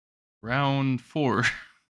Round 4.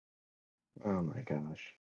 Oh my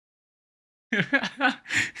gosh.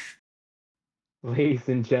 Ladies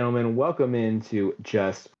and gentlemen, welcome into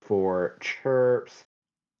Just for Chirps.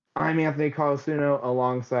 I'm Anthony Colasuno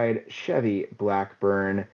alongside Chevy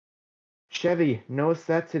Blackburn. Chevy, no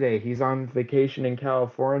set today. He's on vacation in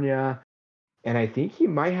California, and I think he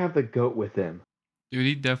might have the goat with him. Dude,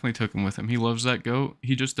 he definitely took him with him. He loves that goat.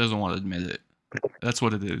 He just doesn't want to admit it. That's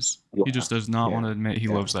what it is. He Yeah, just does not want yeah, to admit he yeah.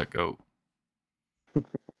 loves that goat.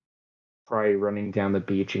 Probably running down the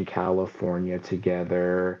beach in California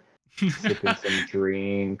together, sipping some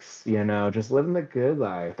drinks, just living the good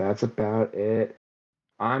life. That's about it.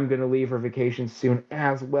 I'm going to leave for vacation soon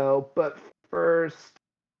as well. But first,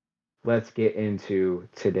 let's get into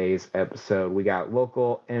today's episode. We got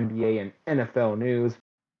local NBA and NFL news.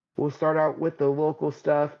 We'll start out with the local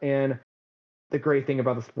stuff. And the great thing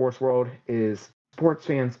about the sports world is sports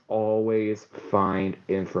fans always find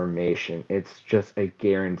information, it's just a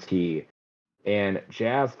guarantee. And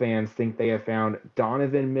Jazz fans think they have found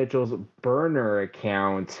Donovan Mitchell's burner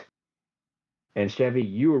account. And Chevy,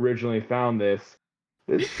 you originally found this.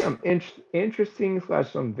 This is some interesting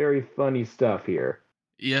slash some very funny stuff here.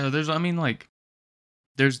 Yeah,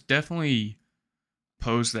 there's definitely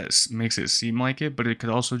posts that makes it seem like it, but it could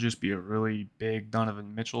also just be a really big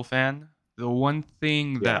Donovan Mitchell fan. The one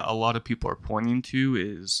thing that Yeah, a lot of people are pointing to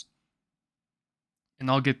is, and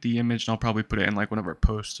I'll get the image and I'll probably put it in like one of our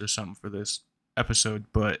posts or something for this episode,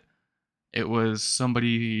 but it was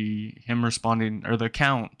him responding, or the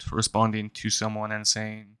account responding to someone and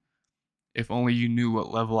saying, if only you knew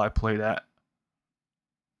what level I played at.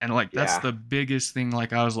 And like, that's yeah, the biggest thing.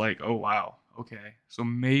 Like, I was like, oh, wow. Okay. So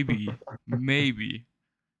maybe,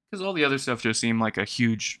 because all the other stuff just seemed like a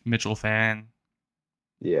huge Mitchell fan.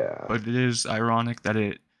 yeah, But it is ironic that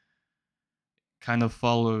it kind of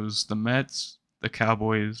follows the Mets, the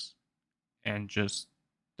Cowboys, and just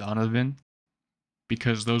Donovan,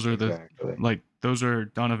 because exactly. those are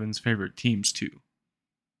Donovan's favorite teams too.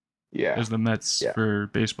 Yeah, As the Mets yeah. for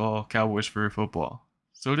baseball, Cowboys for football.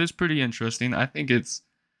 So it is pretty interesting.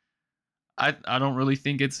 I don't really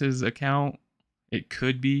think it's his account. It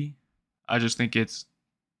could be. I just think it's,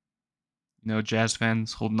 Jazz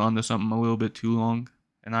fans holding on to something a little bit too long,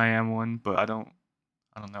 and I am one, but I don't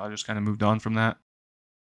know. I just kind of moved on from that.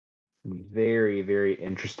 Very, very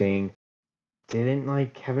interesting. Didn't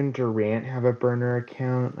like Kevin Durant have a burner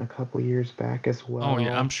account a couple years back as Oh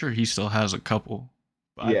yeah, I'm well? sure he still has a couple,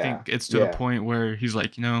 but I Yeah, think it's to the yeah, point where he's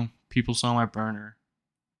like, people saw my burner.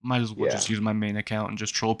 Might as well just yeah. use my main account and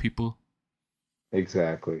just troll people.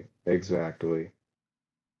 Exactly, exactly.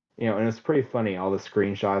 And it's pretty funny all the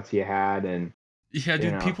screenshots you had, and Yeah, you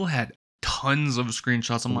dude, know, people had tons of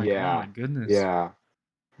screenshots. I'm like, oh my yeah, goodness. yeah,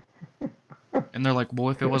 And they're like, well,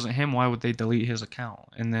 if it wasn't him, why would they delete his account?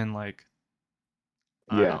 And then, like,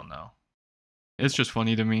 I yeah. don't know. It's just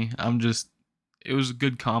funny to me. It was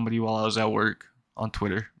good comedy while I was at work on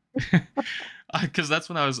Twitter. Because that's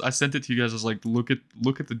when I sent it to you guys. I was like, look at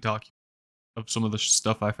the document of some of the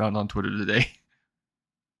stuff I found on Twitter today.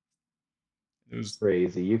 It was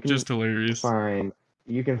Crazy. just hilarious. Find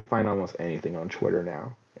you can find almost anything on Twitter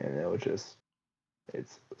now, and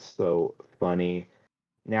it's so funny.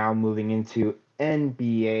 Now moving into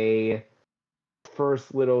NBA.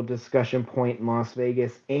 First little discussion point: Las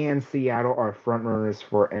Vegas and Seattle are frontrunners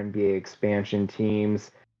for NBA expansion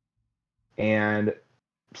teams, and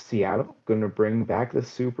Seattle going to bring back the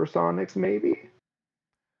Supersonics, maybe?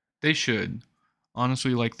 They should.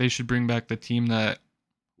 Honestly, like, they should bring back the team that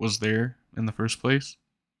was there in the first place.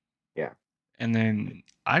 Yeah. And then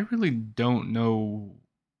I really don't know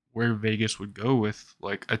where Vegas would go with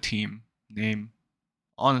like a team name.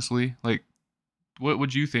 Honestly, like, what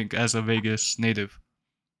would you think as a Vegas native?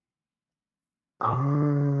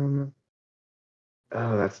 Um.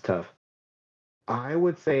 Oh, that's tough. I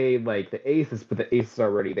would say like the Aces, but the Aces are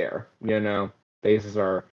already there. The Aces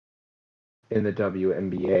are in the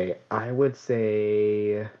WNBA. I would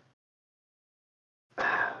say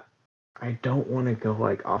I don't want to go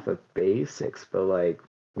like off of basics, but like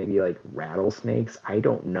maybe like rattlesnakes. I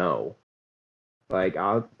don't know. Like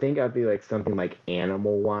I'd be like something like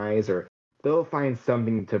animal wise, or they'll find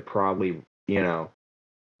something to probably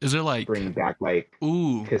Is it like, bring back like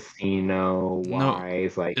ooh, casino no,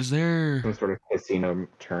 wise, like is there some sort of casino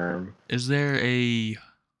term. is there a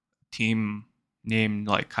team named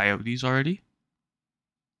like Coyotes already?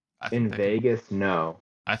 I think In that could Vegas, no,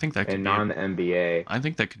 I think that could and be not in the NBA. I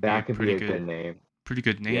think that could be a That could be a good name. pretty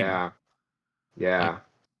good name. Yeah, Like yeah,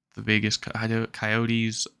 the Vegas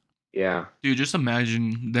Coyotes. yeah. Dude, just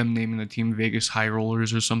imagine them naming the team Vegas High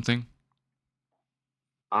Rollers or something.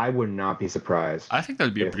 I would not be surprised I think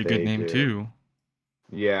that'd be a if pretty good they name do. too.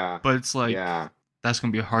 Yeah, But it's like yeah, that's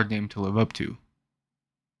gonna be a hard name to live up to.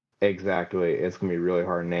 exactly. It's gonna be a really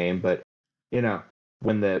hard name, but you know,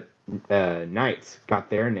 when the Knights got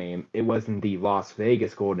their name, it wasn't the Las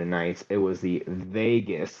Vegas Golden Knights, it was the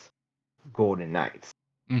Vegas Golden Knights,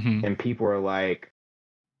 Mm-hmm. and people are like,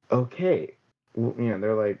 okay,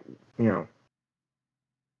 they're like, you know,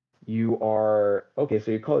 you are okay,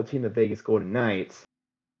 so you call the team the Vegas Golden Knights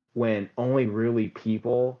when only really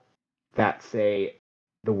people that say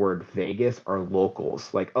the word Vegas are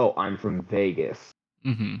locals. Like, oh, I'm from Vegas.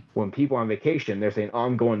 Mm-hmm. When people on vacation, they're saying, oh,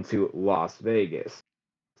 I'm going to Las Vegas.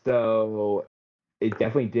 So it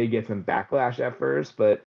definitely did get some backlash at first,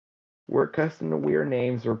 but we're accustomed to weird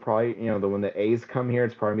names. We're probably, when the A's come here,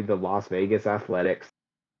 it's probably the Las Vegas Athletics.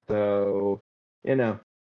 So, you know,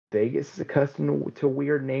 Vegas is accustomed to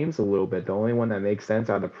weird names a little bit. The only one that makes sense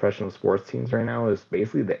out of the professional sports teams right now is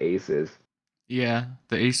basically the Aces. Yeah,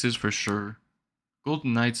 the Aces for sure.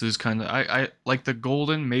 Golden Knights is kind of I like the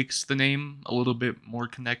golden makes the name a little bit more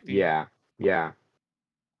connecting. Yeah, yeah.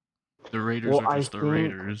 The Raiders Well, are I just the think,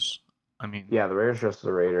 Raiders. I mean, yeah, the Raiders are just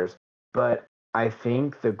the Raiders, but I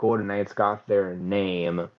think the Golden Knights got their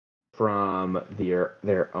name from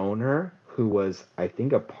their owner, who was, I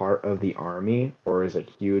think, a part of the Army or is a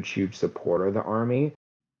huge, huge supporter of the Army,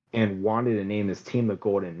 and wanted to name his team the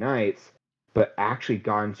Golden Knights, but actually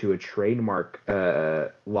got into a trademark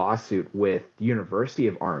lawsuit with the University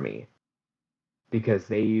of Army because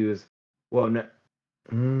they use, well, no,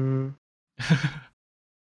 mm,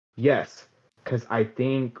 yes, because I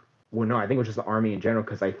think, well, no, I think it was just the Army in general,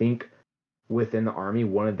 because I think within the Army,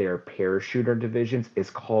 one of their parachuter divisions is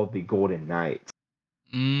called the Golden Knights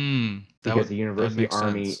because the that would University make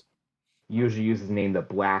Army sense. usually uses the name the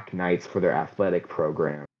Black Knights for their athletic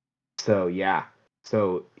program. So yeah,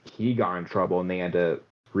 so he got in trouble and they had to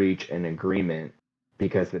reach an agreement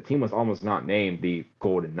because the team was almost not named the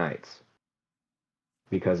Golden Knights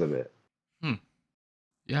because of it. Hmm.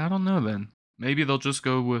 Yeah, I don't know then. Maybe they'll just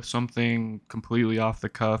go with something completely off the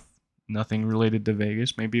cuff, nothing related to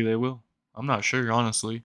Vegas. Maybe they will. I'm not sure,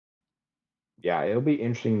 honestly. Yeah, it'll be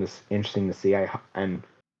interesting to see. I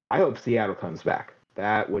hope Seattle comes back.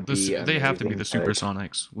 That would be They have to be the amazing. Like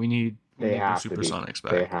Supersonics. We they need the have to be. Supersonics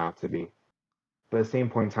They back. have to be. But at the same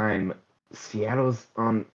point in time, Seattle's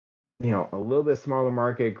on, a little bit smaller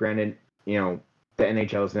market. Granted, the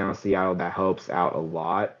NHL is now in Seattle. That helps out a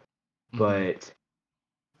lot. Hmm. But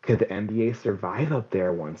could the NBA survive up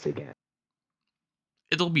there once again?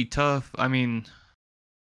 It'll be tough. I mean,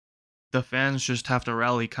 the fans just have to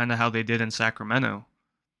rally kind of how they did in Sacramento.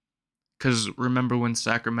 Because remember when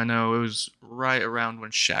Sacramento, it was right around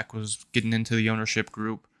when Shaq was getting into the ownership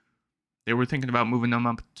group. They were thinking about moving them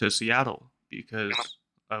up to Seattle because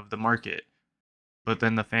of the market. But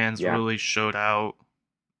then the fans Yeah. really showed out,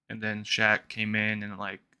 and then Shaq came in and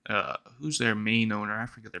like, who's their main owner? I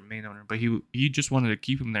forget their main owner, but he just wanted to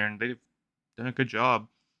keep him there, and they've done a good job.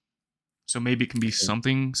 So maybe it can be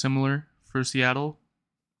something similar for Seattle.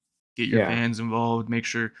 Get your Yeah. fans involved, make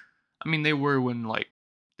sure. I mean, they were when like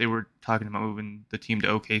they were talking about moving the team to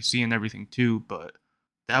OKC and everything too, but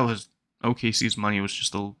that was OKC's money was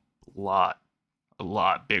just lot, a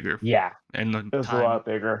lot bigger, Yeah. and the It was a time. lot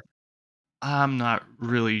bigger. I'm not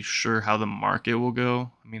really sure how the market will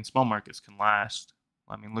go. I mean, small markets can last.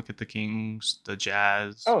 I mean, look at the Kings, the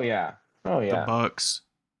Jazz, Oh yeah. Oh the yeah. Bucks.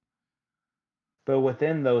 But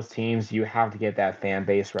within those teams, you have to get that fan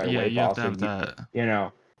base right Yeah, away. you But have to also, have that. you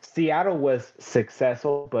know, Seattle was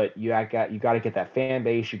successful, but you got to get that fan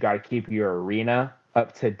base. You got to keep your arena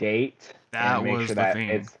up to date and That make was sure the that thing.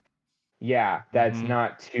 it's that's Hmm.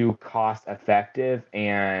 not too cost effective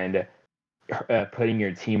and putting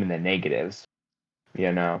your team in the negatives.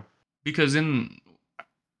 You know. Because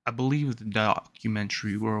I believe the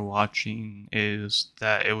documentary we're watching is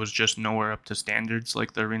that it was just nowhere up to standards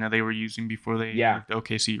like the arena they were using before they Yeah. moved to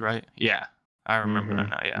OKC, right? Yeah, I remember that Mm-hmm.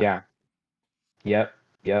 now. Yeah, Yeah. Yep.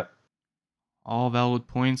 Yep. all valid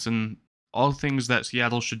points and all things that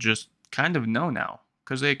Seattle should just kind of know now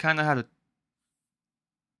because they kind of had a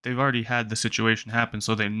they've already had the situation happen,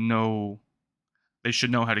 so they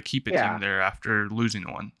should know how to keep a team Yeah. there after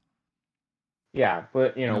losing one. Yeah,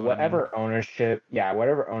 but You know what I mean? whatever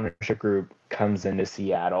ownership group comes into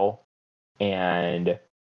Seattle and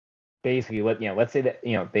basically let's say that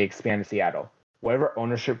they expand to Seattle. Whatever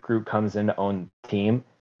ownership group comes in to own the team,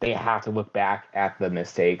 they have to look back at the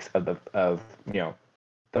mistakes of the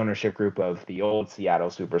ownership group of the old Seattle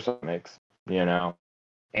Supersonics,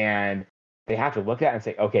 and they have to look at it and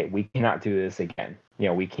say, okay, we cannot do this again.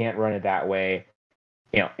 We can't run it that way.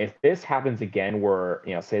 If this happens again, where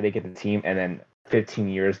say they get the team and then 15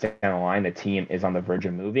 years down the line, the team is on the verge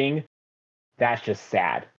of moving. That's just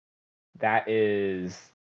sad. That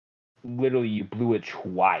is literally you blew it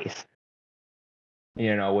twice,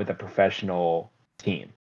 with a professional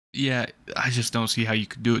team. Yeah, I just don't see how you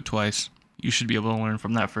could do it twice. You should be able to learn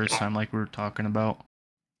from that first time, like we were talking about.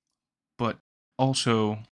 But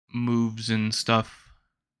also moves and stuff.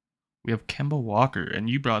 We have Kemba Walker, and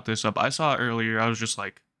you brought this up. I saw it earlier. I was just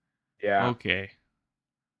like, Yeah. okay.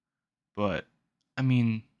 But, I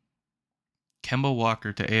mean, Kemba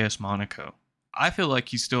Walker to AS Monaco. I feel like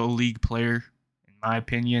he's still a league player, in my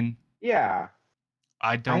opinion. Yeah.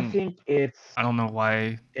 I I don't think it's, I don't know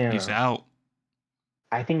why you he's know, out.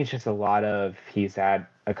 I think it's just a lot of he's had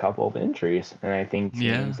a couple of injuries. And I think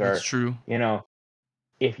Yeah, teams that's are, true.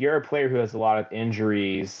 if you're a player who has a lot of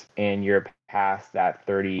injuries and you're past that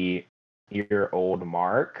 30-year-old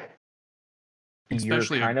mark, you're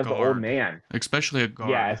Especially a kind of the old guard. man. Especially a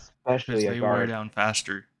Yeah, guard. Because especially a they wear guard. down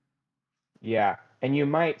faster. Yeah. And you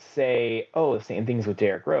might say, oh, the same things with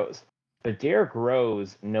Derrick Rose. But Derrick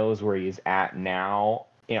Rose knows where he's at now.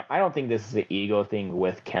 I don't think this is an ego thing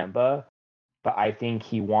with Kemba, but I think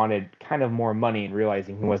he wanted kind of more money and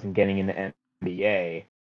realizing he wasn't getting in the NBA.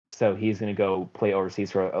 So he's going to go play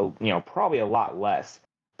overseas for, probably a lot less.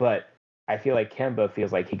 But I feel like Kemba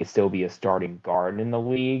feels like he could still be a starting guard in the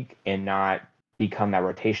league and not become that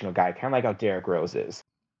rotational guy, kind of like how Derrick Rose is.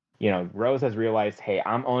 Rose has realized, hey,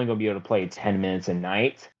 I'm only going to be able to play 10 minutes a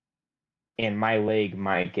night, and my leg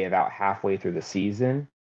might give out halfway through the season,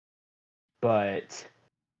 but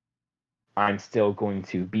I'm still going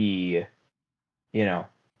to be, you know,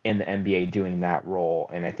 in the NBA doing that role.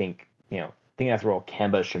 And I think that's a role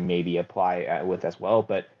Kemba should maybe apply with as well.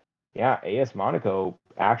 But yeah, AS Monaco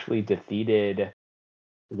actually defeated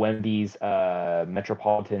Wendy's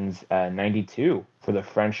Metropolitans 92 for the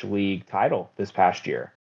French league title this past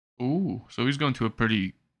year. Ooh, so he's going to a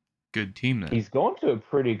pretty good team then. He's going to a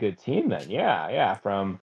pretty good team then. Yeah, yeah.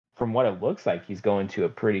 From what it looks like, he's going to a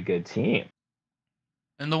pretty good team.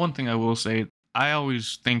 And the one thing I will say, I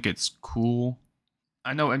always think it's cool.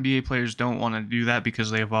 I know NBA players don't want to do that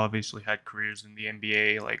because they have obviously had careers in the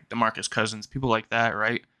NBA, like DeMarcus Cousins, people like that,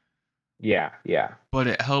 right? Yeah, yeah, But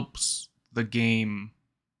it helps the game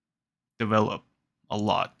develop a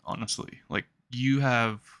lot, honestly. Like you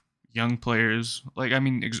have young players, like I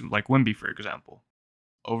mean, like Wemby for example,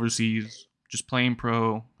 overseas, just playing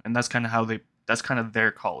pro, and that's kind of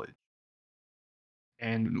their college.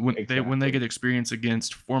 And when they exactly. get experience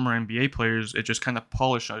against former NBA players, it just kind of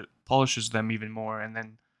polishes them even more. And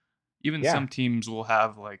then even Yeah, some teams will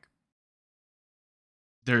have like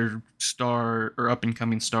their star or up and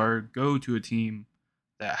coming star go to a team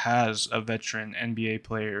that has a veteran NBA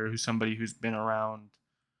player who's somebody who's been around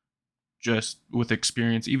just with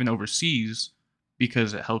experience even overseas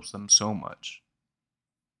because it helps them so much.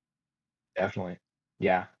 definitely.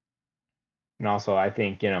 Yeah. And also, I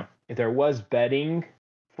think, if there was betting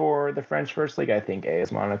for the French First League, I think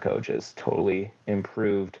AS Monaco just totally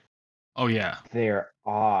improved Oh yeah. their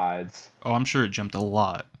odds. Oh, I'm sure it jumped a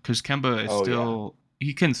lot because Kemba is Oh, yeah. still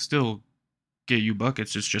he can still get you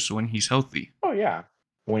buckets. It's just when he's healthy. Oh, yeah.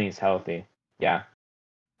 When he's healthy. Yeah.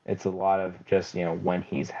 It's a lot of just, when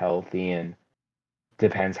he's healthy and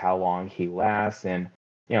depends how long he lasts. And,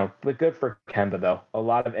 but good for Kemba, though. A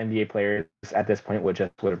lot of NBA players at this point would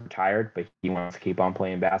have retired, but he wants to keep on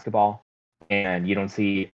playing basketball. And you don't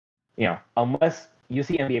see, unless you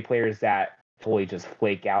see NBA players that fully just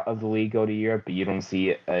flake out of the league go to Europe, but you don't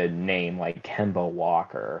see a name like Kemba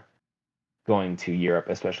Walker going to Europe,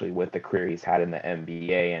 especially with the career he's had in the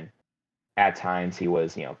NBA. And at times he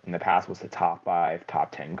was, in the past was the top 5,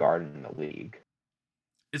 top 10 guard in the league.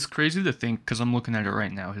 It's crazy to think because I'm looking at it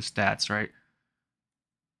right now. His stats, right?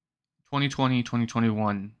 2020,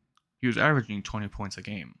 2021, he was averaging 20 points a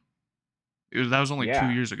game. That was only two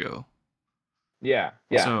Yeah. years ago. Yeah.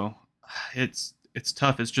 Yeah. So it's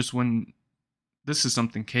tough. It's just when this is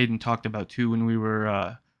something Caden talked about too when we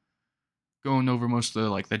were going over most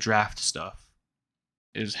of the draft stuff.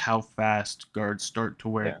 Is how fast guards start to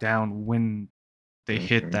wear Yeah. down when they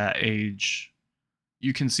hit Mm-hmm. that age.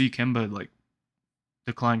 You can see Kemba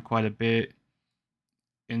decline quite a bit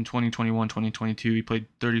in 2021, 2022. He played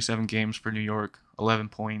 37 games for New York, 11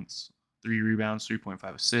 points, 3 rebounds,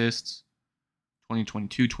 3.5 assists.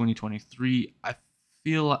 2022, 2023.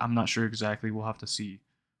 I'm not sure exactly. We'll have to see.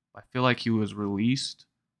 I feel like he was released,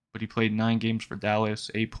 but he played 9 games for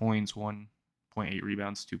Dallas, 8 points, 1.8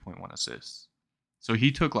 rebounds, 2.1 assists. So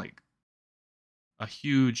he took like a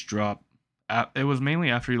huge drop. It was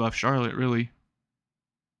mainly after he left Charlotte, really.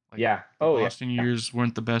 Like Yeah. the Oh, yeah. Boston years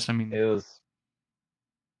weren't the best. I It mean, was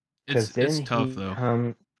because it's didn't tough he though.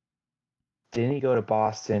 come? didn't he go to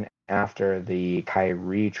Boston after the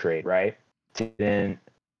Kyrie trade, right? Didn't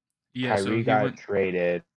Yeah, so Kyrie got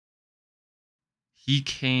traded? he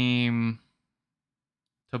came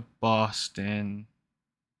to Boston.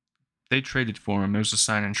 They traded for him. It was a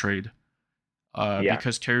sign and trade. Yeah.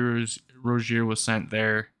 Because Terry Rozier was sent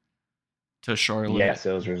there to Charlotte. Yes,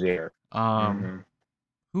 it was Rozier. Um, Hmm.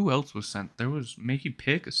 who else was sent? There was Mickey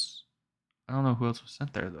Picks. I don't know who else was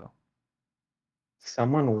sent there though.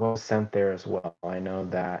 Someone was sent there as well. I know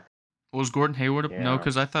that. Was Gordon Hayward? No, Yeah.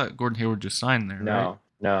 because I thought Gordon Hayward just signed there, right? No,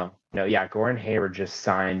 no, no. Yeah, Gordon Hayward just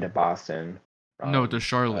signed to Boston No, to from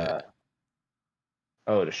Charlotte.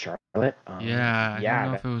 to Charlotte. Yeah, I don't Yeah,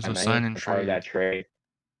 know if that, it was that a may sign have and been part of that trade. trade.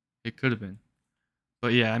 It could have been.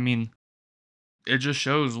 But yeah, I mean, it just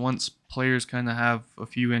shows once players kind of have a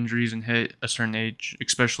few injuries and hit a certain age,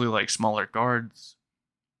 especially like smaller guards,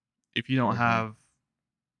 if you don't Hmm. have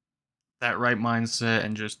that right mindset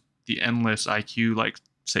and just the endless IQ, like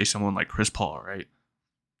say someone like Chris Paul, right?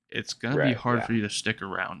 It's gonna be Right. hard Yeah. for you to stick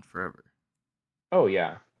around forever. Oh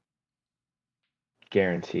yeah.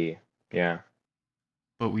 Guarantee. Yeah.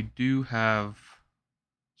 But we do have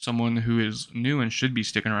someone who is new and should be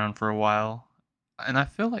sticking around for a while. And I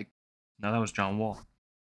feel like no, that was John Wall.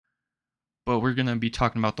 But we're gonna be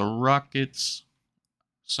talking about the Rockets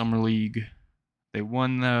Summer League. They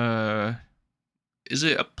won the is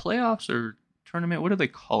it a playoffs or tournament? What do they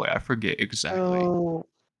call it? I forget exactly. So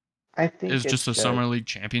I think It's it's just a just summer league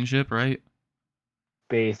championship, right?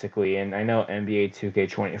 basically, and I know NBA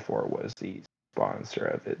 2K24 was the sponsor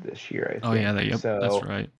of it this year, I Oh yeah, think. yep, that's So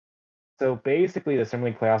right. so basically the Summer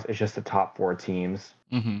League playoffs is just the top four teams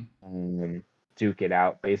Mhm. duke it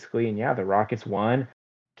out basically. And yeah, the Rockets won.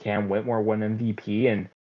 Cam Whitmore won MVP, and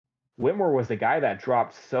Whitmore was the guy that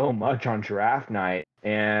dropped so much on draft night.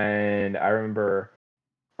 And I remember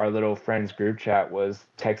our little friends group chat was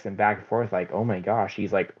texting back and forth like, "Oh my gosh,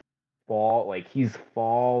 he's like he's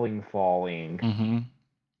falling Mhm.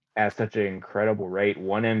 at such an incredible rate.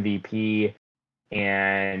 One MVP,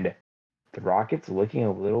 and the Rockets looking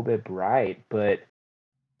a little bit bright, but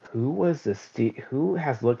who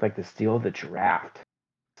has looked like the steal of the draft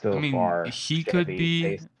I so mean, far, he could Chevy,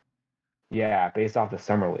 be, based off the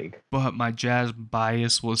summer league. but my Jazz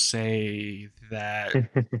bias will say that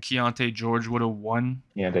Keontae George would have won.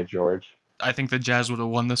 Yeah, to George. I think the Jazz would have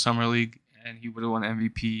won the summer league and he would have won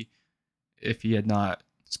MVP if he had not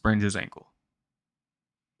sprained his ankle.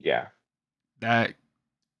 Yeah. That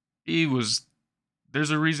he was there's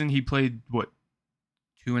a reason he played what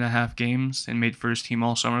 2.5 games and made first team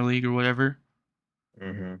all summer league or whatever.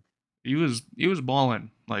 Hmm. He was balling,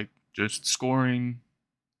 like just scoring,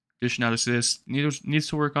 dishing out assists. Needs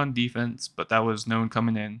to work on defense, but that was known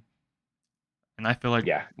coming in. And I feel like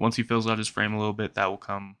Yeah. once he fills out his frame a little bit, that will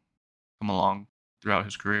come along throughout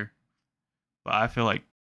his career. But I feel like,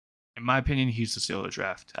 in my opinion, he's the steal of the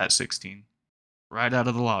draft at 16, right out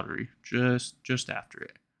of the lottery, just after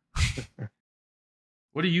it.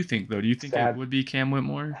 What do you think though? Do you think it Sad. would be Cam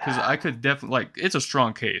Whitmore? Because I could definitely like it's a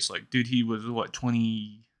strong case. Like, dude, he was what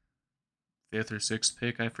 25th or 6th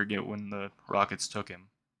pick. I forget when the Rockets took him.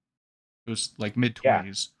 It was like mid Yeah.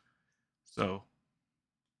 20s. So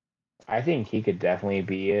I think he could definitely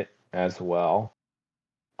be it as well.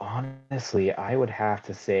 Honestly, I would have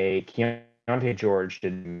to say Keontae George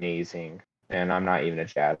did amazing, and I'm not even a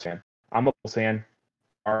Jazz fan. I'm a Bulls fan.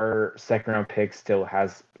 Our second round pick still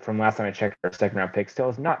has, from last time I checked, our second round pick still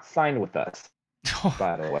is not signed with us,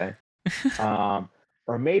 by the way.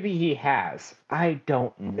 Or maybe he has. I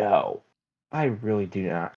don't know. I really do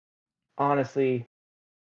not. Honestly,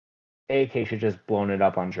 AK should just blown it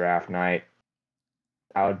up on draft night.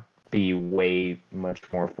 I would be way much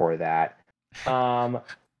more for that. Um,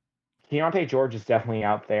 Keontae George is definitely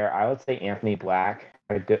out there. I would say Anthony Black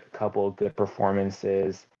had a good couple of good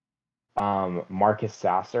performances. Marcus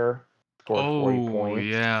Sasser scored 40 Oh points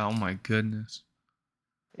yeah! Oh my goodness.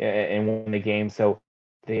 and won the game. So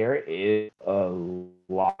there is a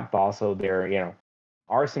lot. Also, there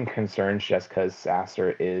are some concerns just because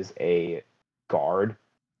Sasser is a guard.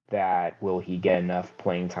 That will he get enough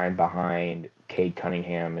playing time behind Cade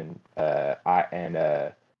Cunningham and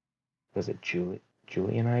was it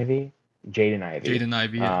Julian Ivy? Jaden Ivy. Jaden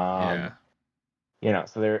Ivey. Um, Yeah.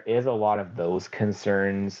 so there is a lot of those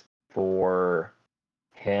concerns for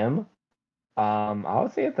him. I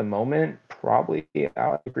would say at the moment, probably I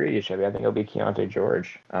would agree with you, Chevy. I think it'll be Keontae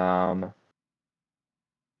George,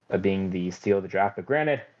 being the steal of the draft. But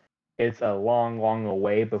granted, it's a long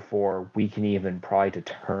away before we can even probably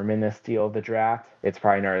determine a steal of the draft. It's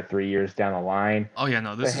probably another 3 years down the line. Oh yeah.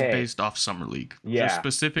 No, But this is hey, based off summer league. Just this is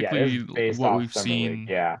specifically based what off we've summer league. seen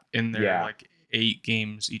Yeah, in their yeah, like 8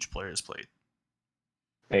 games each player has played.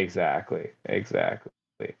 Exactly.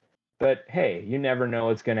 But hey, you never know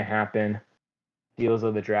what's going to happen. Deals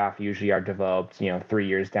of the draft usually are developed, 3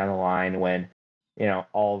 years down the line when,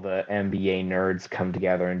 all the NBA nerds come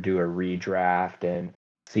together and do a redraft and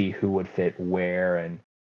see who would fit where. And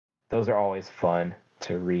those are always fun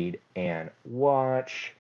to read and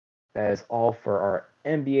watch. That is all for our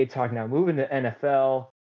NBA talk. Now moving to NFL.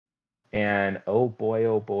 And oh boy,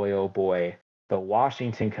 oh boy, oh boy, the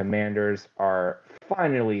Washington Commanders are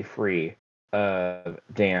finally free of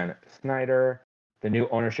Dan Snyder. The new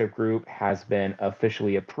ownership group has been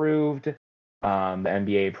officially approved. The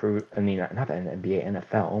NBA approved, I mean, not the NBA,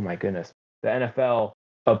 NFL. Oh my goodness. The NFL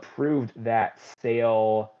approved that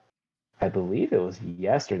sale. I believe it was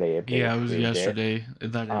yesterday if they Yeah, it was approved it. yesterday that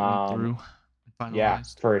it went Um, through, yeah,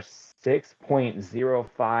 finalized. for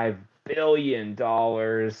 $6.05 billion,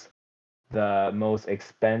 the most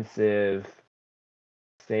expensive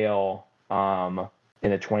sale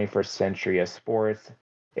in the 21st century of sports.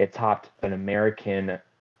 It topped an American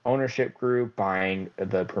ownership group buying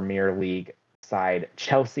the Premier League side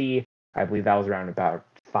Chelsea. I believe that was around about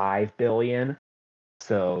 5 billion.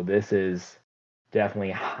 So this is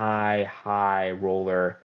definitely high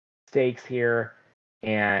roller stakes here.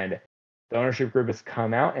 And the ownership group has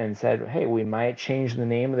come out and said, hey, we might change the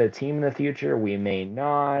name of the team in the future. We may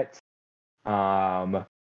not.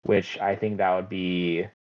 Which I think that would be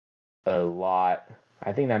a lot.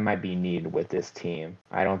 I think that might be needed with this team.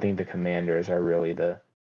 I don't think the Commanders are really the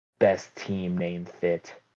best team name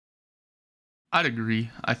fit. I'd agree.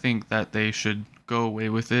 I think that they should go away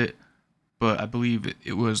with it, but I believe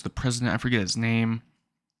it was the president. I forget his name.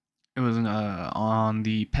 It was on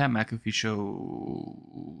the Pat McAfee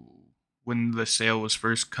show when the sale was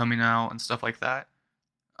first coming out and stuff like that.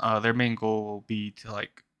 Their main goal will be to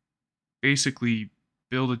like basically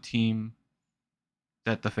build a team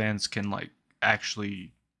that the fans can like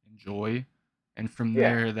actually enjoy, and from Yeah,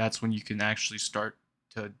 there, that's when you can actually start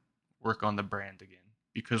to work on the brand again.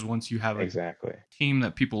 Because once you have a exactly. team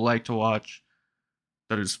that people like to watch,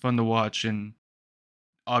 that is fun to watch, and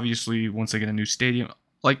obviously once they get a new stadium,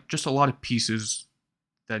 like just a lot of pieces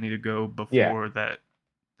that need to go Yeah, before that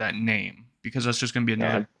name, because that's just going to be yeah,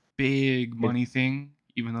 another big it, money thing,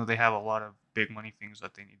 even though they have a lot of big money things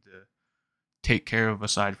that they need to take care of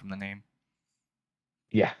aside from the name.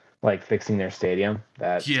 yeah. Like fixing their stadium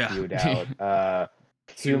that Yeah. spewed out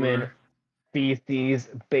human Sewer. feces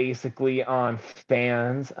basically on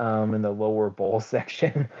fans in the lower bowl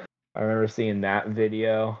section. I remember seeing that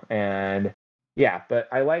video, and yeah, but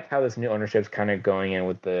I like how this new ownership's kind of going in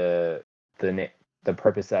with the the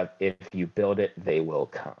purpose of if you build it, they will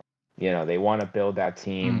come. They want to build that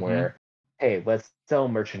team Mm-hmm. where, hey, let's sell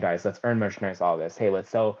merchandise, let's earn merchandise, all this. Hey,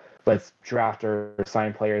 let's draft or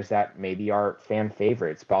sign players that maybe are fan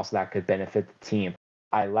favorites, but also that could benefit the team.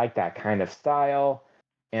 I like that kind of style.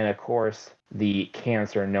 And of course, the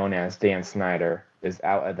cancer known as Dan Snyder is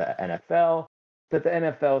out of the NFL. But the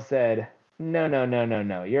NFL said, no, no, no, no,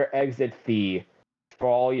 no. Your exit fee for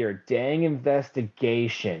all your dang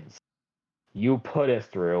investigations you put us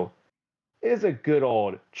through is a good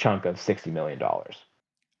old chunk of $60 million.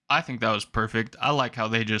 I think that was perfect. I like how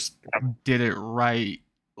they just did it right.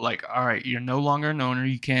 Like, all right, you're no longer an owner.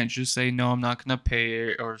 You can't just say no, I'm not gonna pay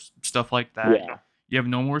it or stuff like that. Yeah, You have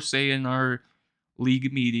no more say in our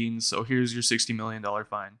league meetings. So here's your $60 million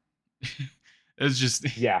fine. It's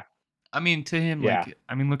just, yeah, I mean, to him, yeah, like,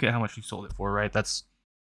 I mean, look at how much he sold it for, right? That's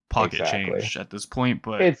pocket exactly. change at this point.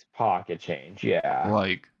 But It's pocket change. Yeah.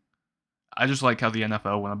 like, I just like how the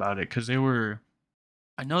NFL went about it because they were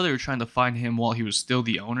I know they were trying to find him while he was still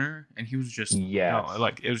the owner, and he was just no, Yes.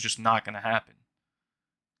 like it was just not gonna happen.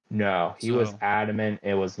 No, he was So adamant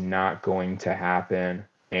it was not going to happen.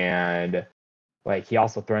 And like he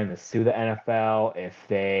also threatened to sue the NFL if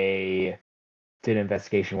they did an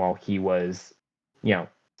investigation while he was,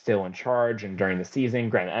 still in charge and during the season.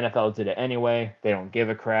 Granted, NFL did it anyway. They don't give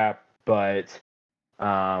a crap. But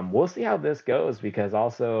we'll see how this goes because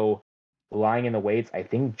also lying in the weights, I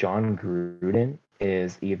think John Gruden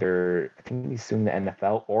is either I think he's suing the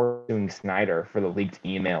NFL or suing Snyder for the leaked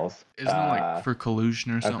emails isn't it like for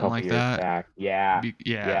collusion or a something couple like years that? back. Yeah,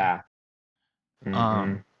 Yeah. yeah. Mm-hmm.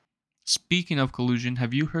 Um. Speaking of collusion,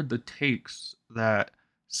 have you heard the takes that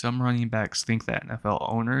some running backs think that NFL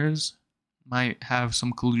owners might have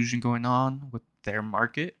some collusion going on with their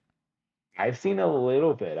market? I've seen a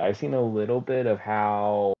little bit. I've seen a little bit of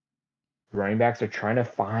how running backs are trying to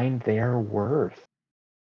find their worth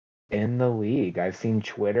in the league. I've seen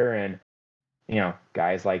Twitter and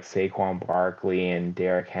guys like Saquon Barkley and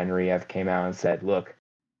Derrick Henry have came out and said, "Look,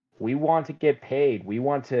 we want to get paid. We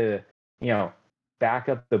want to, you know, back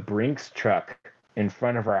up the Brinks truck in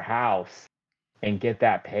front of our house and get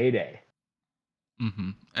that payday.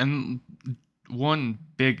 And one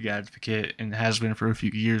big advocate, and has been for a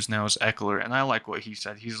few years now, is Eckler, and I like what he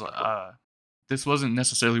said. He's this wasn't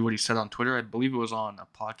necessarily what he said on Twitter. I believe it was on a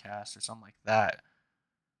podcast or something like that.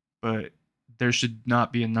 But there should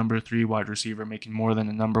not be a number 3 wide receiver making more than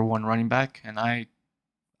a number 1 running back, and I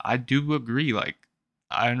do agree. Like,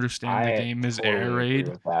 I understand the I game is air totally agree raid,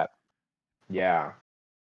 with that. Yeah.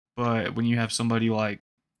 but when you have somebody like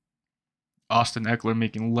Austin Eckler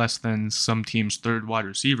making less than some teams' 3rd wide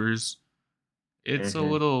receivers, it's a Hmm.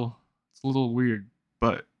 little weird.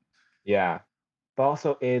 But Yeah. But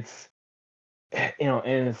also, it's,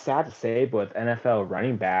 and it's sad to say, but with NFL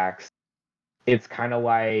running backs, it's kind of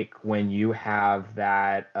like when you have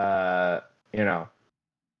that, you know,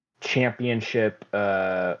 championship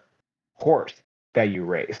horse that you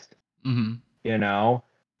raced, mhm, you know,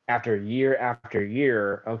 after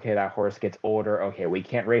year, okay, that horse gets older. Okay, we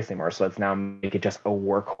can't race anymore. So let's now make it just a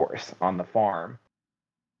workhorse on the farm.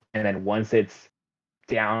 And then once it's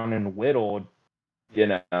down and whittled,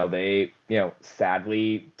 they,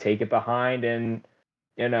 sadly take it behind, and,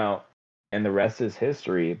 you know, and the rest is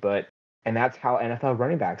history. And that's how NFL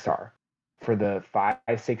running backs are for the 5,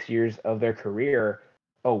 6 years of their career.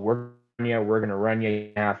 Oh, we're going to run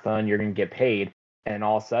you, have fun, you're going to get paid. And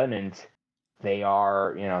all of a sudden, they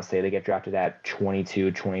are, say they get drafted at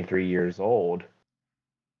 22, 23 years old.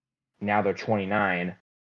 Now they're 29.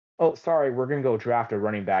 Oh, sorry, we're going to go draft a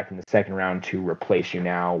running back in the second round to replace you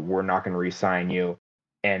now. We're not going to re-sign you.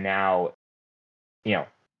 And now, you know,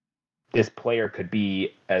 this player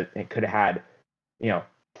it could have had,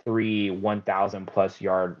 3 1,000 plus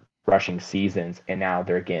yard rushing seasons, and now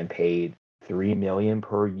they're getting paid $3 million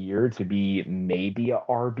per year to be maybe a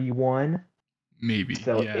RB1. maybe,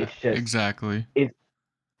 So yeah, it's just exactly. it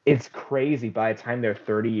it's crazy by the time they're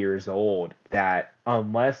 30 years old that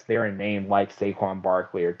unless they're a name like Saquon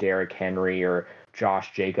Barkley or Derrick Henry or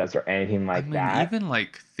Josh Jacobs or anything I like mean, that. even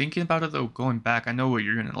like thinking about it though, going back, I know what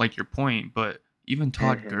you're gonna like your point, but even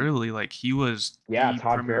Todd Hmm. Gurley, like he was Yeah, the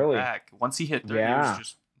Todd premier Gurley. back. Once he hit 30, it was Yeah,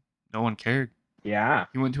 just no one cared. yeah,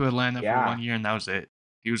 He went to Atlanta for yeah. 1 year and that was it.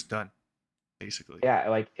 He was done, basically. Yeah,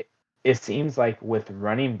 like it seems like with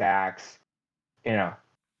running backs, you know,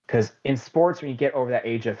 because in sports, when you get over that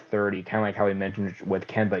age of 30, kind of like how we mentioned with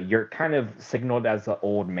Kemba, you're kind of signaled as the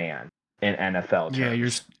old man in NFL Yeah,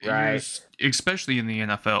 terms, right? especially in the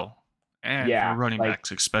NFL and for Yeah, running like,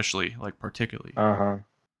 backs, especially like particularly. uh-huh.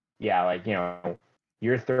 Yeah, like,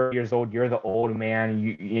 you're 30 years old, you're the old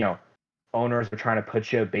man, owners are trying to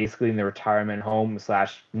put you basically in the retirement home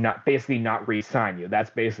slash not basically not re-sign you. That's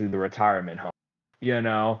basically the retirement home, you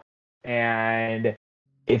know? And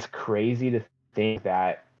it's crazy to think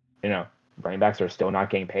that, you know, running backs are still not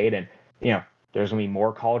getting paid. And, there's gonna be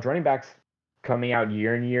more college running backs coming out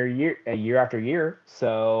year after year.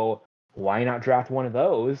 So why not draft one of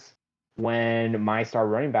those when my star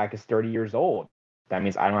running back is 30 years old? That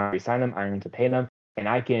means I don't have to resign them, I don't have to pay them, and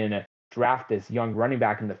I can draft this young running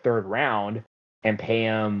back in the third round and pay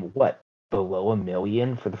him what, below $1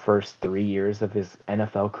 million for the first 3 years of his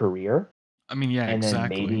NFL career, I mean, yeah, and then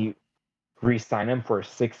exactly. maybe re-sign him for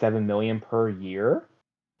 6, 7 million per year.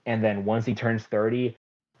 And then once he turns 30,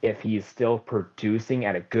 if he's still producing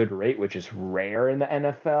at a good rate, which is rare in the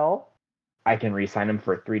NFL, I can re-sign him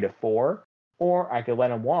for 3 to 4, or I could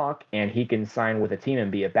let him walk and he can sign with a team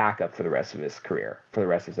and be a backup for the rest of his career, for the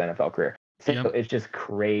rest of his NFL career. So Yep. it's just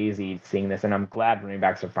crazy seeing this, and I'm glad running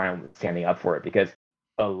backs are finally standing up for it, because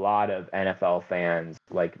a lot of NFL fans,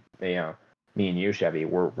 like, me and you, Chevy,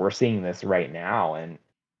 we're seeing this right now, and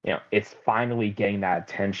it's finally getting that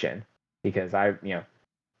attention, because I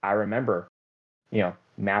remember,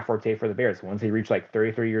 Matt Forte for the Bears. Once he reached like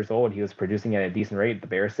 33 years old, he was producing at a decent rate. The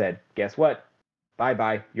Bears said, guess what? Bye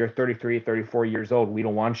bye. You're 33, 34 years old. We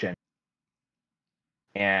don't want you.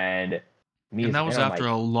 And me And as a that fan, was I'm after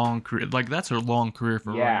like, a long career. Like, that's a long career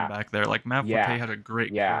for a running yeah, back there. Like, Matt Forte yeah, had a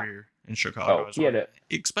great yeah. career in Chicago Oh, as he well. had a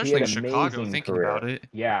he Especially had in an Chicago, amazing thinking about career. it.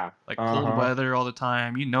 Yeah. Like, cold Uh-huh. weather all the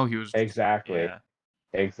time. You know he was just, Exactly. yeah.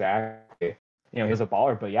 Exactly. He was a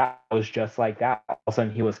baller, but yeah, it was just like that. All of a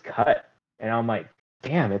sudden he was cut. And I'm like,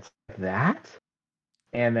 damn, it's like that?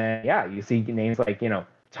 And then, yeah, you see names like,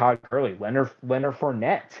 Todd Gurley, Leonard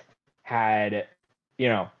Fournette had, you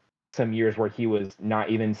know, some years where he was not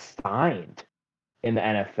even signed in the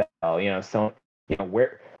NFL. So,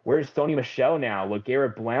 where's Sony Michel now? Look,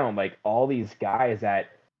 Garrett Blount, like all these guys that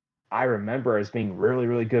I remember as being really,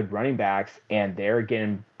 really good running backs, and they're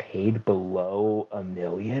getting paid below $1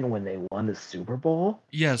 million when they won the Super Bowl.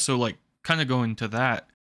 Yeah, so, like, kind of going to that,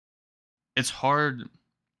 it's hard.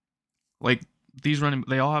 Like,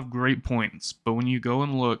 they all have great points, but when you go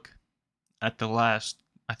and look at the last,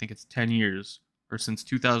 I think it's 10 years or since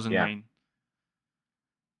Yeah, 2009,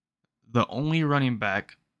 the only running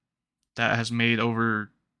back that has made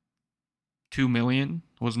over 2 million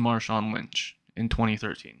was Marshawn Lynch in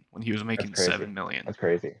 2013 when he was that's making crazy. 7 million. That's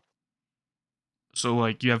crazy. So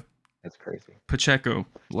like you have That's crazy. Pacheco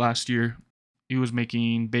last year, he was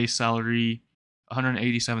making base salary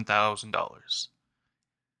 $187,000.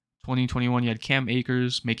 2021, you had Cam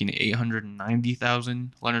Akers making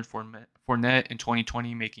 890,000. Leonard Fournette in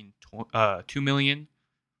 2020 making 2 million.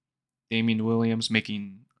 Damian Williams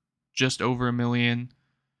making just over a million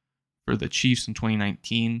for the Chiefs in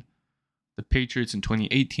 2019. The Patriots in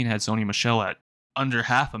 2018 had Sony Michel at under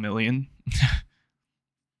half a million.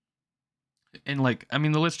 And like, I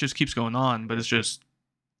mean, the list just keeps going on, but it's just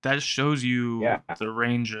that shows Yeah, you the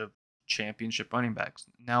range of championship running backs.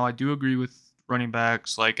 Now, I do agree with running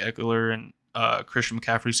backs like Eckler and Christian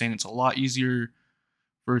McCaffrey saying it's a lot easier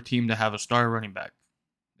for a team to have a star running back.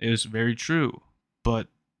 It is very true, but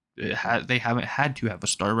they haven't had to have a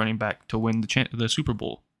star running back to win the Super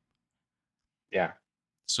Bowl. yeah.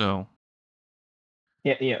 So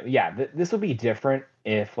Yeah, yeah. This would be different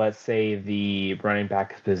if, let's say, the running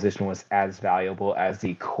back position was as valuable as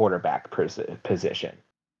the quarterback position.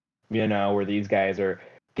 Where these guys are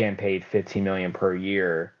getting paid 15 million per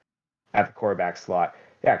year at the quarterback slot.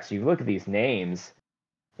 Yeah, so you look at these names,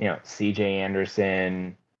 C.J.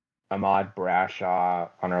 Anderson, Ahmad Brashaw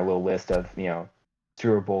on our little list of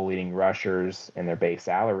Super Bowl leading rushers and their base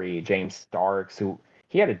salary. James Starks, who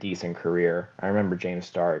he had a decent career. I remember James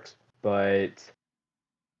Starks, but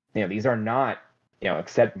these are not,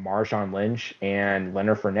 except Marshawn Lynch and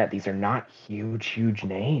Leonard Fournette, these are not huge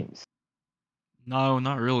names. no,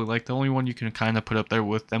 not really. Like the only one you can kind of put up there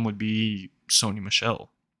with them would be Sony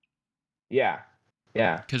Michel Yeah,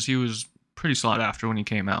 yeah, because he was pretty sought after when he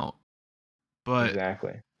came out. But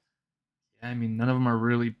exactly. yeah, I mean, none of them are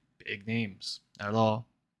really big names at all.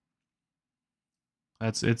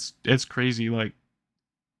 It's crazy. Like,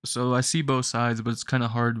 so I see both sides, but it's kind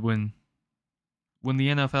of hard when the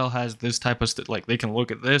NFL has this type of like they can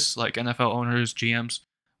look at this, like NFL owners, GMs,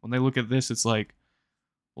 when they look at this, it's like,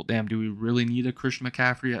 well, damn, do we really need a Christian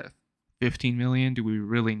McCaffrey at 15 million? Do we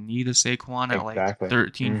really need a Saquon at like Exactly.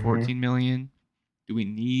 13, hmm 14 million? Do we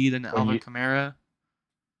need an When Alvin you Kamara?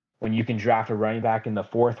 when you can draft a running back in the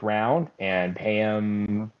fourth round and pay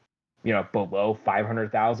him, below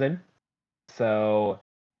 500,000. So,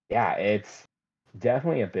 yeah, it's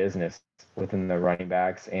definitely a business within the running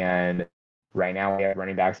backs. And right now we have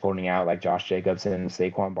running backs holding out like Josh Jacobs and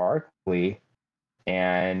Saquon Barkley,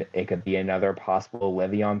 and it could be another possible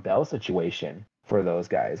Le'Veon Bell situation for those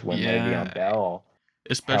guys when Le'Veon Yeah, Bell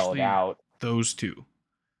held especially out. those two,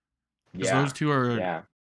 because those Yeah, two are yeah,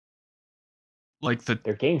 like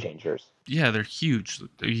they're game changers. they're huge.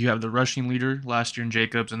 You have the rushing leader last year in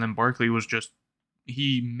Jacobs, and then Barkley was just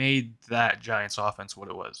he made that Giants offense what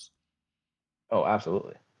it was. Oh,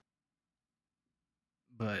 absolutely.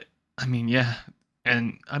 But I mean, yeah,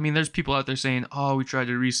 and I mean, there's people out there saying, "Oh, we tried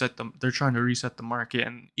to reset them." They're trying to reset the market,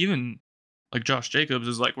 and even like Josh Jacobs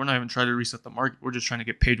is like, "We're not even trying to reset the market. We're just trying to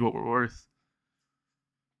get paid what we're worth."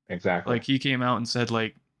 Exactly. Like he came out and said,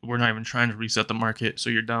 like, "We're not even trying to reset the market, so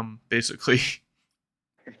you're dumb." Basically,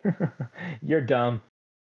 You're dumb.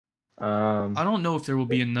 I Um, don't know if there will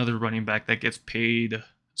be another running back that gets paid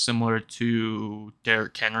similar to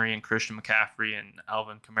Derrick Henry and Christian McCaffrey and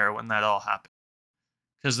Alvin Kamara when that all happened,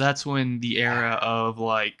 because that's when the era of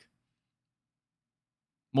like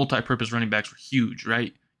multi-purpose running backs were huge,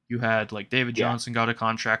 right? You had like David yeah. Johnson got a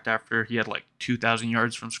contract after he had like 2,000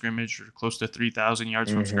 yards from scrimmage or close to 3,000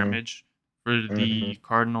 yards from hmm scrimmage for hmm the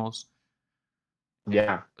Cardinals. And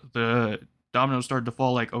Yeah. the dominoes started to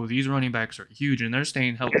fall like, oh, these running backs are huge and they're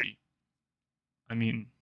staying healthy. I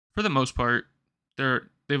mean, for the most part,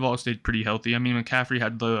 they've all stayed pretty healthy. I mean, McCaffrey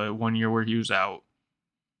had the 1 year where he was out,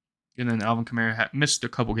 and then Alvin Kamara missed a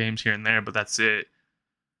couple games here and there, but that's it.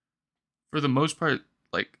 For the most part,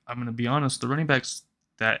 like I'm gonna be honest, the running backs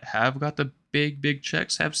that have got the big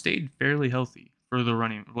checks have stayed fairly healthy for the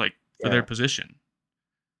running like for their Yeah. position.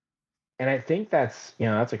 And I think that's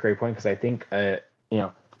a great point because I think you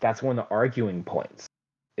know that's one of the arguing points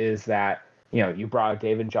is that you brought up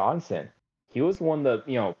David Johnson. He was one of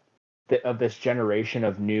the of this generation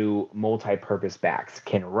of new multi-purpose backs.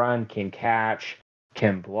 Can run, can catch,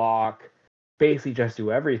 can block, basically just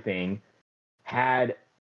do everything. Had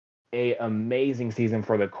a amazing season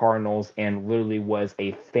for the Cardinals and literally was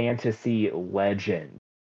a fantasy legend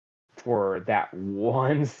for that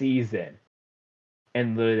one season.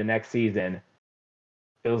 And literally the next season,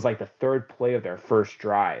 it was like the third play of their first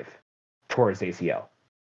drive. tore his ACL.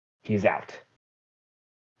 He's out.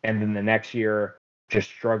 And then the next year, just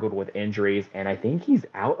struggled with injuries, and I think he's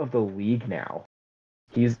out of the league now.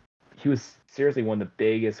 He was seriously one of the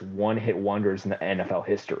biggest one-hit wonders in the NFL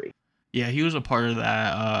history. Yeah, he was a part of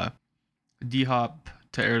that D-Hop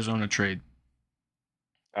to Arizona trade.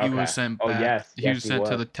 He was Okay. sent Oh back. yes, He yes was he sent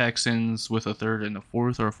to was. the Texans with a third and a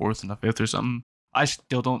fourth, or a fourth and a fifth, or something. I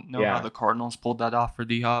still don't know how Yeah. the Cardinals pulled that off for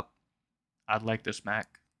D-Hop. I'd like to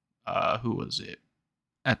smack. Who was it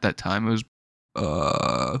at that time? It was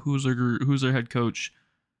who's their head coach?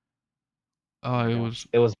 Oh my It gosh. was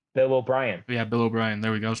It was Bill O'Brien. yeah, Bill O'Brien.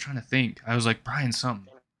 There we go. I was trying to think. I was like Brian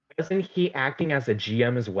something. Wasn't he acting as a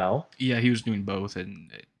GM as well? Yeah, he was doing both,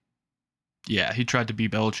 and yeah, he tried to be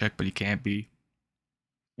Belichick, but he can't be.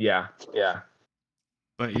 Yeah. Yeah.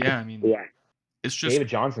 But yeah, I mean, Yeah. it's just David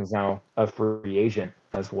Johnson's now a free agent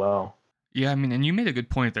as well. yeah, I mean, and you made a good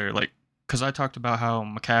point there, like, because I talked about how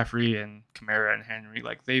McCaffrey and Kamara and Henry,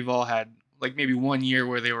 like, they've all had like maybe 1 year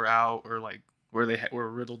where they were out or like where they were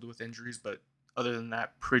riddled with injuries, but other than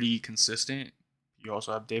that, pretty consistent. You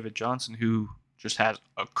also have David Johnson, who just has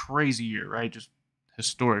a crazy year, right? Just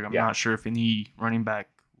historic. I'm Yeah. not sure if any running back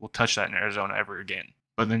will touch that in Arizona ever again.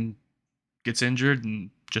 But then gets injured and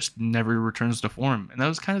just never returns to form. And that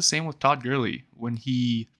was kind of the same with Todd Gurley when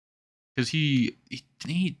because he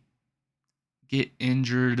didn't he get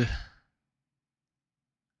injured,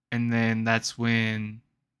 and then that's when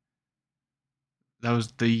that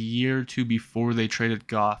was the year or two before they traded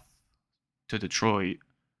Goff to Detroit.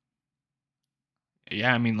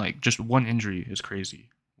 Yeah, I mean, like, just one injury is crazy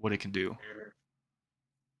what it can do.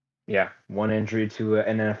 Yeah. One injury to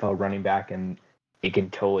an NFL running back, and it can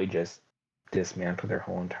totally just dismantle their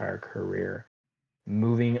whole entire career.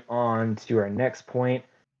 Moving on to our next point,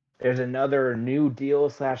 there's another new deal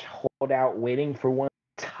slash holdout waiting for one of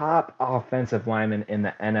the top offensive linemen in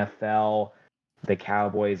the NFL, the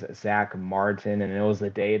Cowboys, Zach Martin, and it was the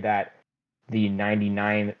day that the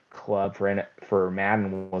 99 club for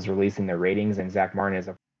Madden was releasing their ratings, and Zach Martin is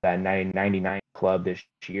a that 99 club this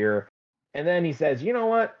year. And then he says, "You know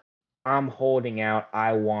what? I'm holding out.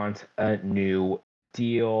 I want a new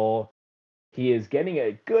deal." He is getting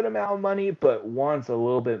a good amount of money, but wants a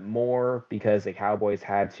little bit more because the Cowboys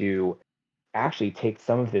had to actually take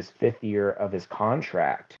some of his fifth year of his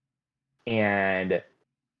contract and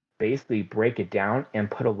basically break it down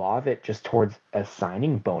and put a lot of it just towards a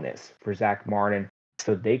signing bonus for Zach Martin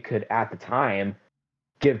so they could, at the time,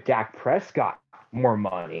 give Dak Prescott more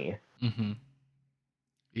money. Mm-hmm.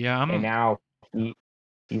 Yeah, And now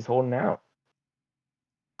he's holding out.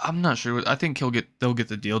 I'm not sure. I think they'll get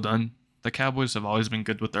the deal done. The Cowboys have always been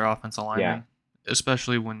good with their offensive Yeah, linemen,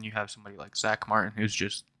 especially when you have somebody like Zach Martin, who's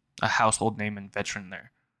just a household name and veteran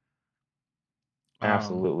there. Um,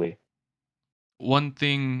 absolutely. One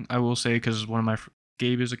thing I will say, because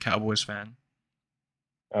Gabe is a Cowboys fan.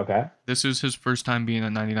 Okay. This is his first time being a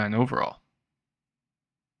 99 overall.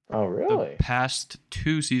 Oh, The really? past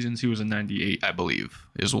 2 seasons he was a 98, I believe,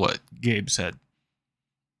 is what Gabe said,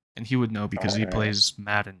 and he would know because All he right. plays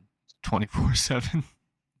Madden 24/7.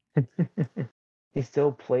 He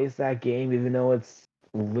still plays that game even though it's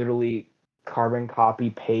literally carbon copy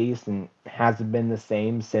paste and hasn't been the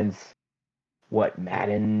same since what,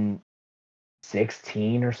 Madden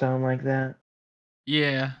 16 or something like that.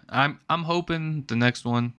 Yeah, I'm hoping the next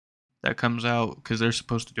one that comes out, because they're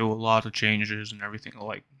supposed to do a lot of changes and everything,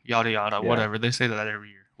 like yada yada, Yeah. whatever. They say that every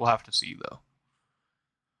year. We'll have to see though.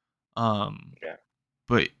 Um, Yeah.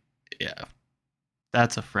 but yeah,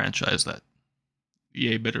 that's a franchise that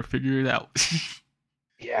EA better figure it out.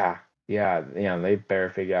 Yeah. Yeah. Yeah. They better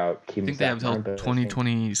figure out I keeping think they Zach have till Martin, but at the same,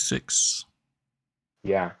 2026.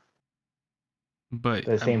 yeah. But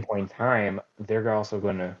But at the same point in time, they're also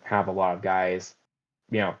going to have a lot of guys,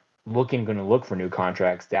 you know, going to look for new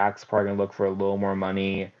contracts. Dak's probably going to look for a little more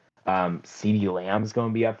money. CD Lamb's going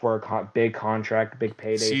to be up for a big contract, big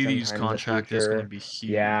payday CD's sometime in the contract is going to future.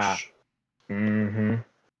 be Yeah. huge. Mm-hmm.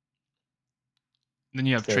 Then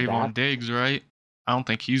you have So Trayvon that, Diggs, right? I don't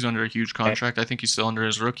think he's under a huge contract. I think he's still under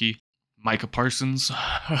his rookie. Micah Parsons.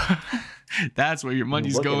 That's where your you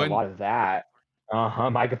money's look at a going. lot of that.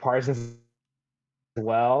 Micah Parsons as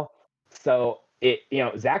well. So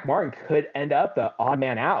Zach Martin could end up the odd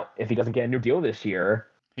man out if he doesn't get a new deal this year.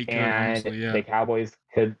 He could, And honestly, yeah. the Cowboys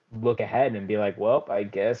could look ahead and be like, well, I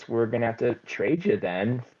guess we're gonna have to trade you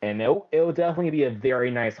then. And it'll definitely be a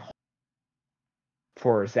very nice haul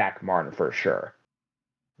for Zach Martin for sure.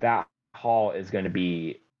 That haul is gonna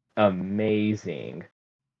be amazing.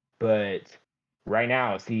 But right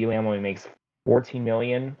now, CeeDee Lamb only makes 14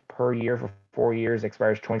 million per year for 4 years,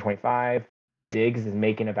 expires 2025. Diggs is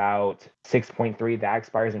making about 6.3. That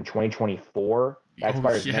expires in 2024. That Oh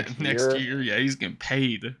expires yeah, next next year. year, yeah, he's getting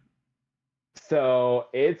paid. So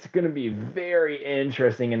it's going to be very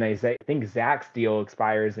interesting. And I think Zach's deal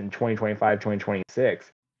expires in 2025,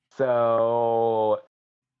 2026. So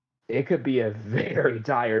it could be a very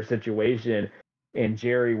dire situation in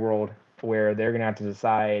Jerry world where they're going to have to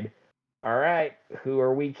decide, all right, who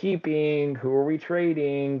are we keeping? Who are we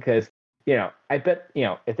trading? Because, I bet,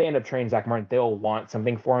 if they end up trading Zach Martin, they'll want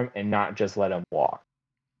something for him and not just let him walk.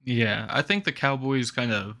 Yeah, I think the Cowboys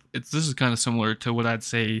this is kind of similar to what I'd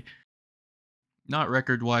say, not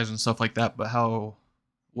record wise and stuff like that, but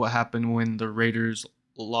what happened when the Raiders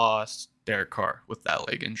lost Derek Carr with that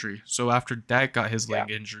leg injury. So after Dak got his Yeah.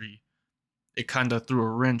 leg injury, it kind of threw a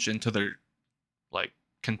wrench into their like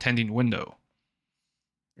contending window.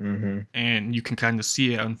 Mm-hmm. And you can kind of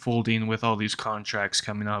see it unfolding with all these contracts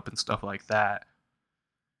coming up and stuff like that.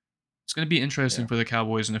 It's going to be interesting Yeah. for the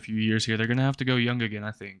Cowboys in a few years here. They're going to have to go young again,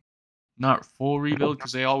 I think. Not full rebuild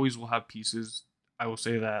because they always will have pieces. I will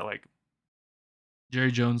say that like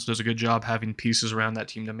Jerry Jones does a good job having pieces around that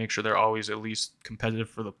team to make sure they're always at least competitive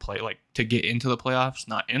for the play, like to get into the playoffs,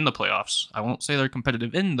 not in the playoffs. I won't say they're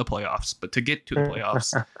competitive in the playoffs, but to get to the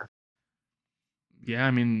playoffs. Yeah,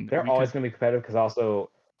 I mean, They're we always could. going to be competitive because also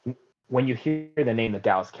when you hear the name the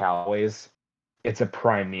Dallas Cowboys, it's a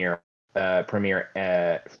premier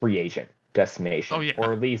free agent Oh destination, yeah,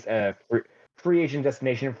 or at least a free agent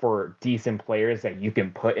destination for decent players that you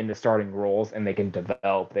can put into starting roles and they can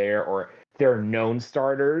develop there, or they're known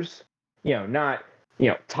starters. Not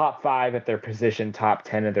top 5 at their position, top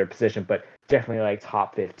 10 at their position, but definitely like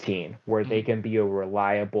top 15, where they can be a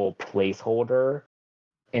reliable placeholder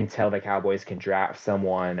until the Cowboys can draft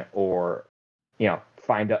someone or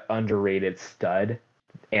find an underrated stud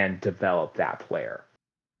and develop that player.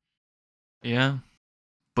 yeah.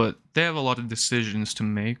 But they have a lot of decisions to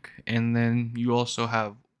make, and then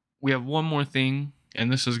we have one more thing, and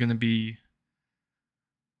this is gonna be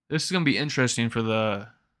interesting for the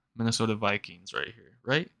Minnesota Vikings right here,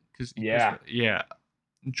 right? Because Yeah, yeah,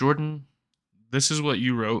 Jordan, this is what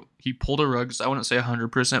you wrote. He pulled a rugs. I wouldn't say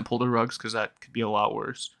 100% pulled a rugs because that could be a lot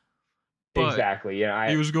worse. But exactly. Yeah,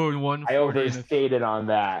 he was going I 140 overstated on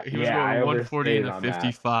that. he was Yeah, I going 140 and overstated a on that.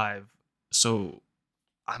 55. So,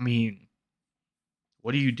 I mean,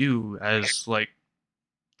 what do you do as like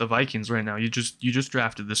the Vikings right now? You just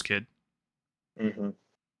drafted this kid. Mm-hmm.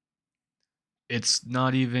 It's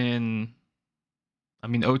not even. I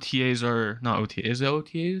mean, OTAs are not OTAs. Is it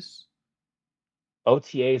OTAs?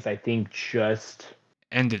 OTAs, I think, just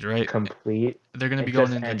Ended, right? complete. They're going to be It going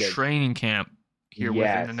just into ended. training camp here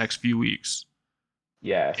within the Yes. next few weeks.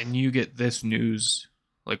 Yes. And you get this news.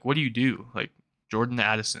 Like, what do you do? Like, Jordan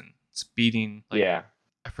Addison speeding, like, Yeah.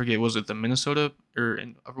 I forget, was it the Minnesota or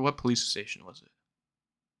what police station was it? I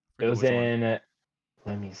It forget was which one. in,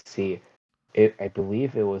 let me see. I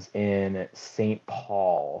believe it was in St.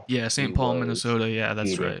 Paul. Yeah, He St. Paul, was Minnesota. Yeah,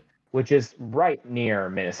 that's speeding, right. which is right near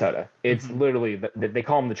Minnesota. It's Mm-hmm. literally they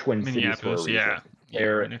call them the Twin Cities for a Minneapolis. reason. Yeah, yeah,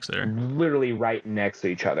 right They're next there. literally right next to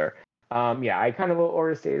each other. Yeah, I kind of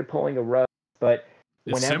overstated pulling a rug, but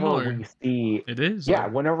It's whenever similar. we see, It is yeah,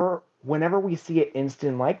 like. whenever we see an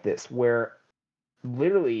instant like this where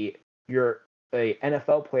literally your a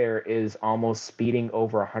NFL player is almost speeding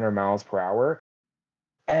over 100 miles per hour,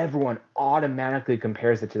 everyone automatically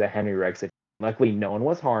compares it to the Henry Ruggs situation. Luckily, no one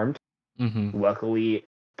was harmed. Mm-hmm. Luckily,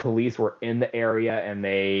 police were in the area and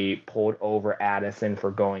they pulled over Addison for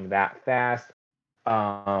going that fast.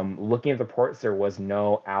 Looking at the reports, there was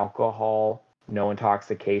no alcohol, no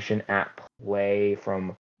intoxication at play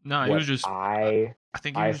from No, he was what just. I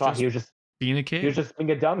think he I was saw. just being a He was kid. just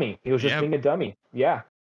being a dummy. He was just Yeah. being a dummy. Yeah,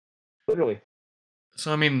 literally.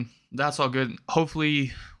 So I mean, that's all good.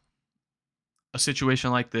 Hopefully, a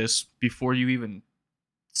situation like this before you even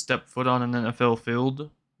step foot on an NFL field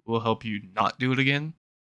will help you not do it again.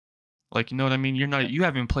 Like, you know what I mean? You haven't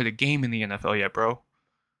even played a game in the NFL yet, bro.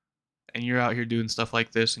 And you're out here doing stuff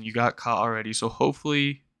like this and you got caught already. So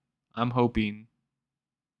hopefully, I'm hoping,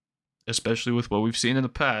 especially with what we've seen in the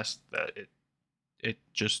past, that it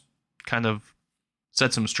just kind of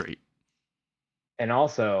sets him straight. And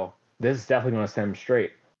also, this is definitely going to set him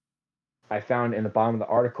straight. I found in the bottom of the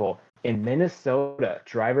article, in Minnesota,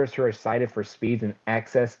 drivers who are cited for speeds in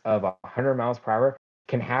excess of 100 miles per hour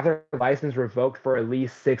can have their license revoked for at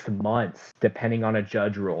least 6 months, depending on a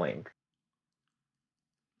judge ruling.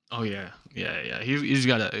 Oh yeah, yeah. He's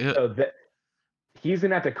got to. So that he's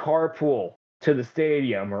gonna have to carpool to the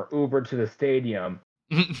stadium or Uber to the stadium.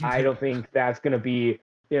 I don't think that's gonna be,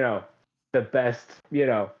 the best,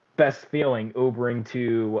 best feeling Ubering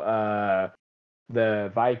to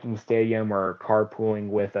the Viking Stadium or carpooling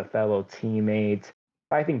with a fellow teammate.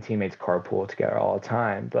 I think teammates carpool together all the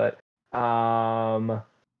time, but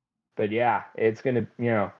yeah, it's gonna,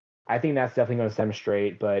 I think that's definitely gonna set him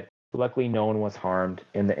straight. But luckily, no one was harmed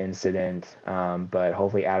in the incident. But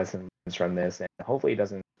hopefully, Addison learns from this, and hopefully, it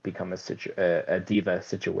doesn't become a diva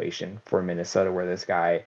situation for Minnesota, where this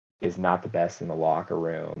guy is not the best in the locker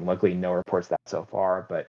room. Luckily, no reports that so far,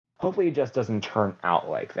 but hopefully, it just doesn't turn out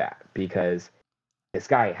like that because this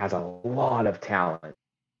guy has a lot of talent.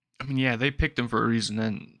 I mean, yeah, they picked him for a reason,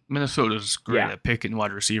 and Minnesota's great Yeah, at picking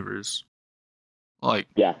wide receivers. Like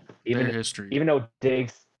yeah. their Even history. even though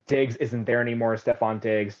Diggs isn't there anymore, Stephon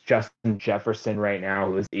Diggs, Justin Jefferson right now,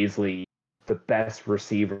 who is easily the best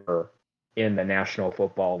receiver in the National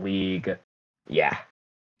Football League. Yeah,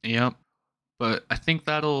 Yep. But I think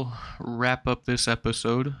that'll wrap up this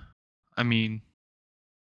episode. I mean,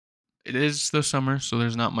 it is the summer, so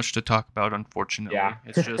there's not much to talk about, yeah. unfortunately.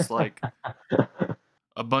 It's just like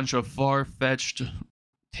a bunch of far fetched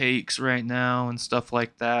takes right now and stuff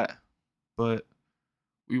like that. But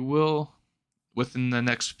we will within the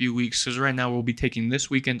next few weeks, because right now we'll be taking this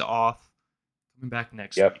weekend off, coming back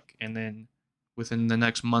next Yep. week. And then within the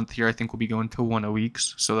next month here, I think we'll be going to 1 a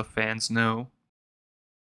weeks so the fans know.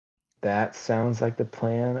 That sounds like the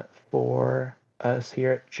plan for us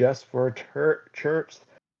here at Just for Church.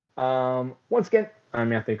 Once again,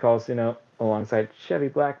 I'm Anthony Colsino alongside Chevy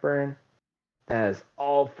Blackburn. That is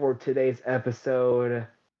all for today's episode,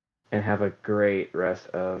 and have a great rest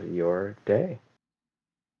of your day.